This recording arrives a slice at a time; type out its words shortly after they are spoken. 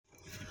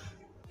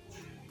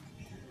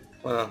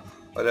Bueno,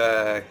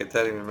 hola, ¿qué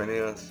tal?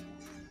 Bienvenidos.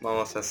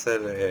 Vamos a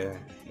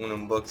hacer un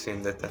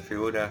unboxing de esta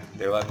figura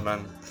de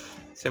Batman.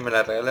 Se me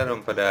la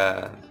regalaron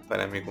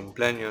para mi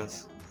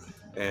cumpleaños.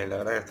 La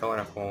verdad que está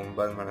bueno, es como un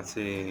Batman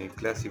así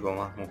clásico,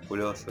 más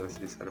musculoso,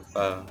 así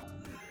zarpado.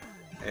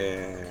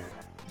 Eh,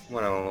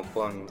 bueno, como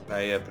pueden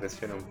ahí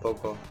apreciar un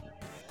poco,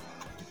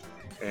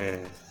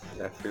 eh,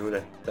 la figura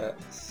está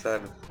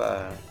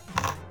zarpada.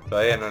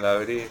 Todavía no la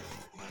abrí.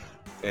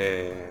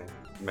 eh,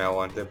 Me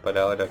aguanté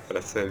para ahora para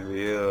hacer el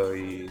video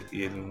y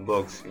el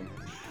unboxing.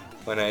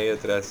 Bueno, hay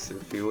otras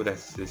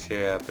figuras que se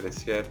llega a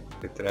apreciar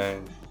que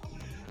traen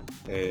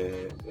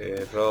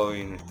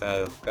Robin, está a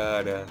dos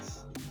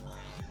caras,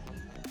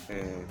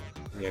 eh,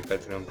 y acá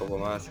tiene un poco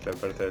más en la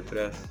parte de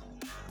atrás.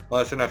 Vamos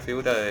a hacer una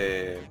figura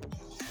de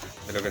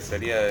lo que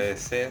sería de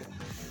DC,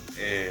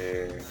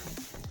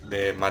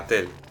 de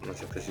Mattel, más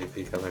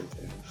específicamente.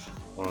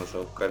 Vamos a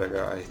buscar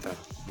acá, ahí está,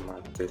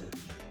 Mattel.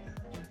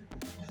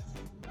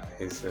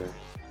 Ahí se ve.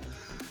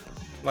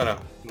 Bueno,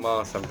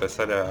 vamos a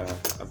empezar a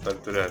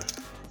aperturar.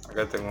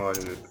 Acá tengo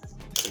el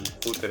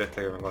cúter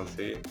este que me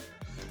conseguí.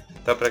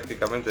 Está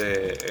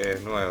prácticamente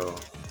nuevo.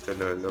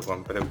 Yo lo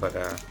compré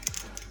para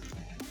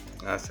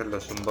hacer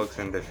los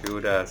unboxing de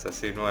figuras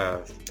así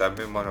nuevas.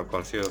 También bueno,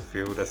 consigo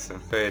figuras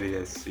en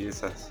ferias y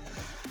esas.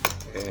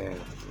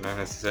 No es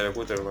necesario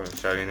cúter porque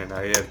ya vienen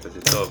abiertas y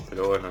todo,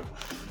 pero bueno,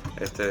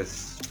 este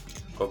es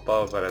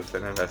copado para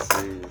tener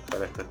así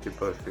para estos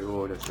tipos de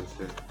figuras.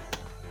 Así.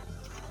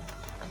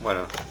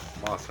 Bueno,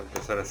 vamos a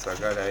empezar a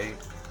sacar ahí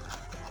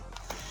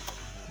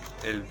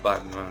el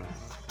Batman.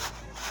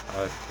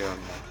 A ver qué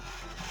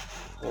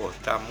onda.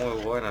 Está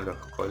muy bueno los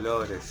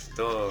colores,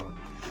 todo.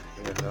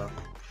 Mírenlo.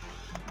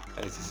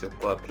 Ahí sí se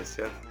puede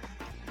apreciar.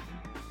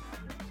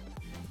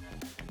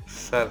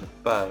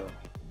 Zarpado.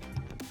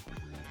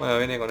 Bueno,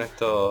 viene con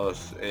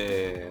estos.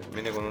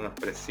 Viene con unos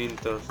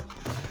precintos.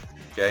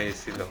 Que ahí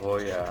sí los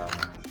voy a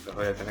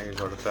tener que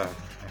cortar.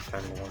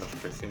 Están como los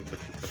precintos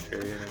estos que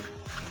vienen.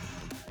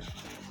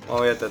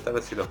 Voy a tratar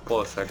de si los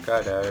puedo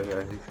sacar a ver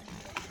ahí,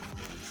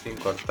 sin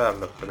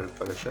cortarlos por el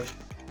parecer.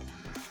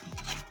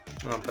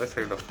 No,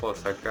 parece que los puedo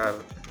sacar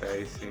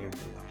ahí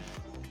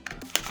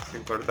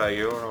sin cortar.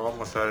 Y bueno,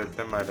 vamos a ver el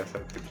tema de las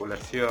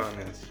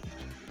articulaciones.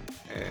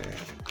 Eh,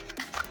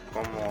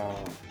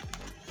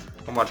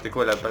 cómo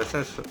articula. Al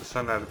parecer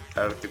son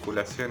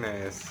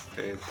articulaciones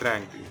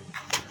tranqui.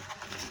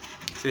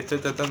 Sí, estoy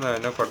tratando de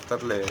no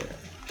cortarle,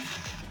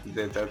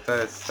 de tratar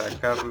de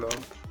sacarlo.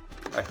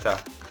 Ahí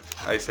está,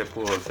 ahí se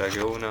pudo,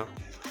 saqué uno.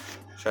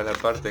 Ya la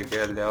parte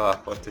queda el de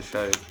abajo, este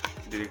ya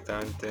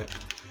directamente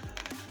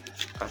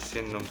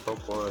haciendo un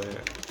poco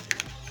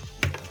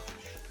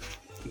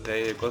de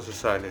ahí de cosas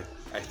sale.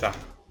 Ahí está,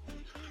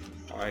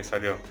 ahí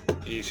salió.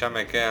 Y ya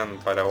me quedan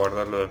para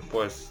guardarlo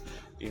después.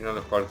 Y no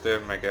los corté,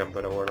 me quedan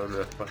para guardarlo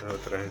después de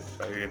otra vez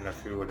ahí en la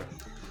figura.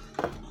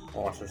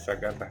 Vamos a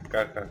sacar las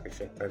cajas que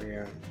ya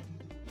estarían.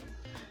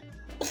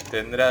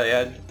 Tendrá de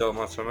alto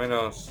más o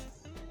menos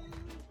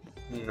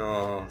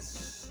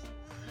unos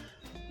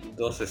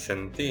 12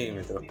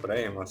 centímetros por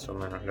ahí más o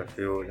menos la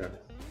figura,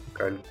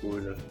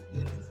 calculo.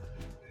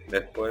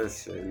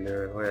 Después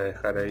les voy a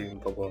dejar ahí un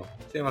poco,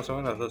 sí, más o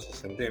menos 12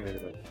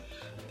 centímetros.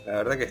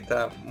 La verdad que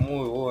está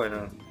muy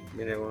bueno,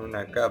 viene con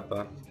una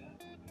capa,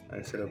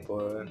 ahí se lo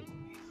puedo ver.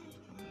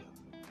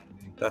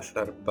 Está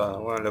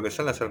zarpado. Bueno, lo que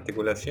son las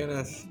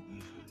articulaciones,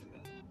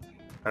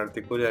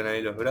 articulan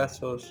ahí los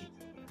brazos,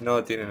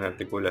 no tienen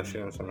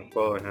articulación, son los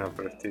pobres, nada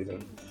por el estilo.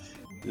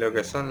 Lo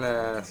que son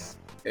las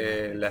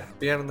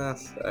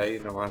piernas, ahí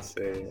nomás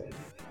se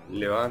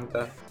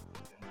levanta.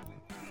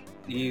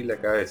 Y la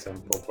cabeza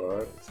un poco, a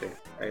ver, sí,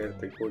 ahí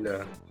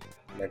articula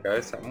la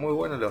cabeza. Muy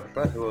buenos los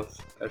rasgos,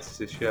 a ver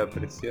si se llega a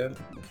apreciar.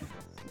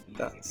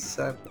 Está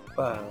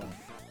zarpada.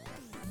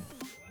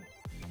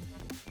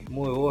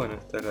 Muy bueno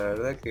está, la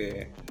verdad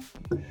que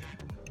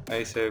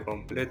ahí se ve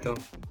completo.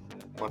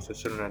 Vamos a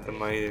hacer una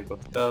toma ahí de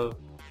costado.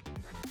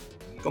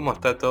 Cómo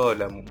está toda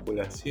la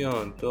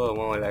musculación, todo,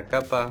 como la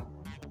capa.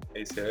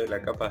 Ahí se ve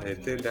la capa de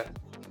tela.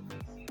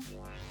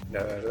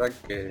 La verdad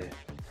que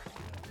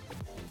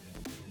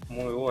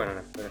muy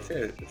buena.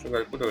 Yo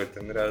calculo que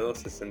tendrá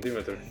 12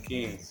 centímetros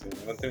 15.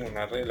 No tengo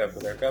una regla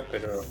por acá,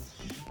 pero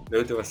lo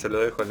último se lo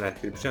dejo en la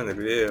descripción del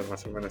video,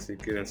 más o menos si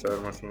quieren saber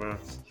más o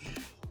menos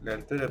la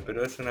altura.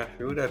 Pero es una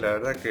figura, la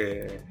verdad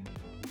que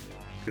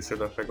se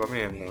los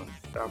recomiendo.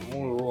 Está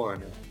muy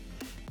bueno.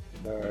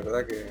 La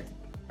verdad que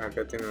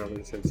acá tiene lo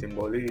que es el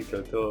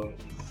simbolito, todo.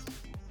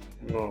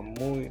 No,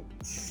 muy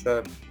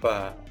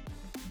zarpado.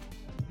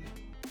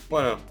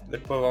 Bueno,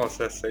 después vamos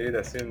a seguir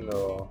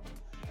haciendo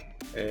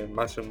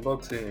más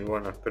unboxing y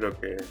bueno, espero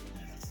que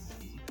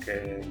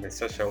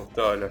les haya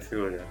gustado la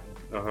figura.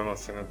 Nos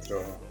vemos en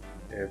otro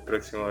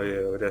próximo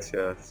video.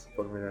 Gracias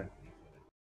por mirar.